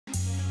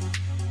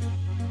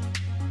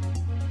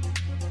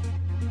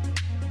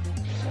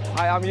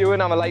Hi, I'm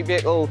Euan. I'm a light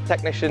vehicle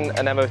technician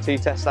and MOT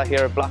tester here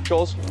at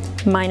Blackshaws.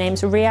 My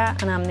name's Ria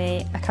and I'm the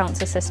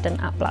accounts assistant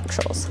at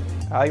Blackshaws.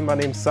 Hi, my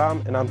name's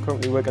Sam and I'm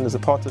currently working as a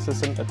parts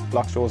assistant at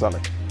Blackshaws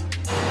Apprenticeship.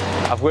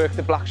 I've worked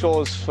at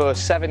Blackshaws for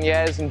 7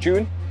 years in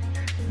June.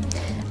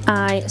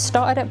 I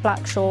started at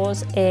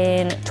Blackshaws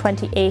in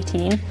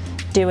 2018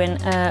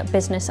 doing a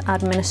business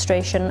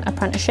administration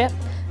apprenticeship,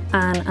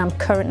 and I'm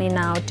currently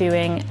now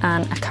doing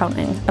an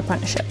accounting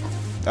apprenticeship.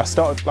 I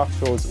started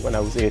Blackshaws when I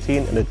was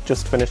 18 and had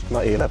just finished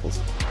my A-levels.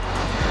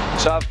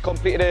 So I've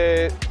completed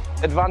an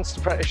advanced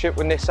apprenticeship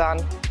with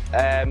Nissan.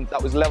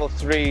 That was level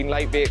 3 in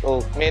light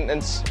vehicle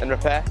maintenance and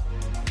repair.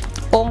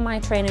 All my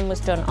training was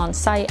done on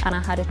site and I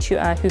had a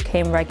tutor who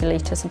came regularly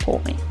to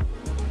support me.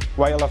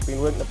 While I've been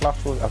working at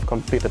Blackshaws, I've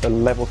completed a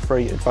level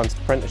 3 advanced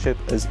apprenticeship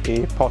as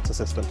a parts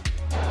assistant.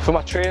 For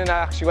my training, I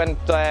actually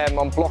went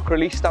on block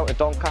release down to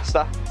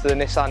Doncaster to the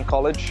Nissan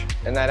College,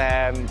 and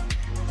then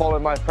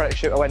following my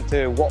apprenticeship I went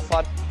to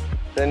Watford,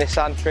 the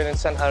Nissan training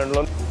centre in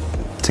London.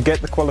 To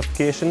get the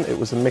qualification, it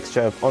was a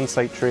mixture of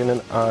on-site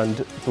training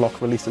and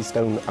block releases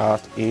down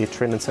at a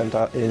training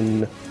centre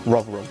in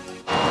Rotherham.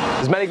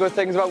 There's many good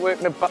things about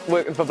working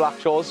for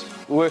Blackshaws.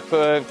 We work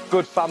for a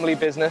good family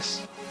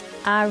business.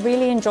 I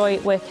really enjoy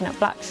working at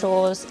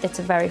Blackshaws. It's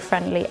a very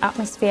friendly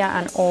atmosphere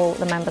and all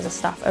the members of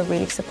staff are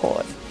really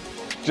supportive.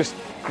 Just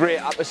great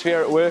atmosphere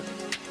at work.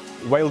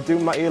 While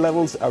doing my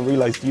A-levels, I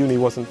realised uni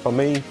wasn't for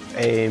me.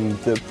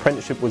 The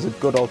apprenticeship was a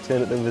good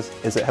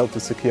alternative as it helped to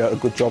secure a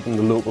good job in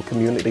the local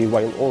community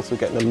while also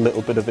getting a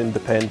little bit of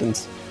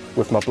independence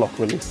with my block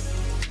release.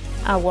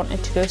 I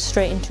wanted to go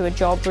straight into a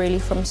job really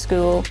from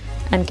school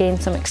and gain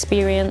some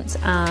experience,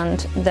 and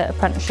the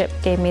apprenticeship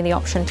gave me the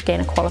option to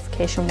gain a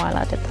qualification while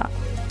I did that.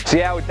 So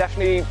yeah, I would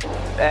definitely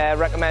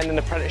recommend an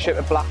apprenticeship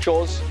at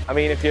Blackshaws. I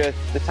mean, if you're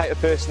the type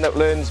of person that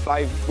learns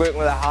by working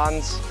with their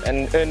hands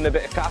and earning a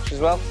bit of cash as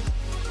well.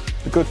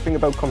 The good thing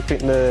about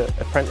completing the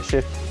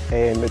apprenticeship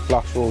at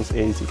Blackshaws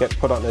is you get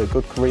put on a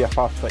good career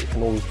path that you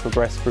can always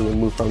progress through and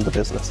move around the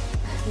business.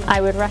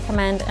 I would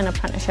recommend an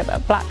apprenticeship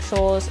at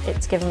Blackshaws.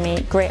 It's given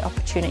me great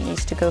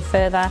opportunities to go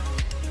further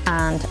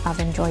and I've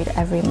enjoyed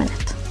every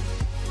minute.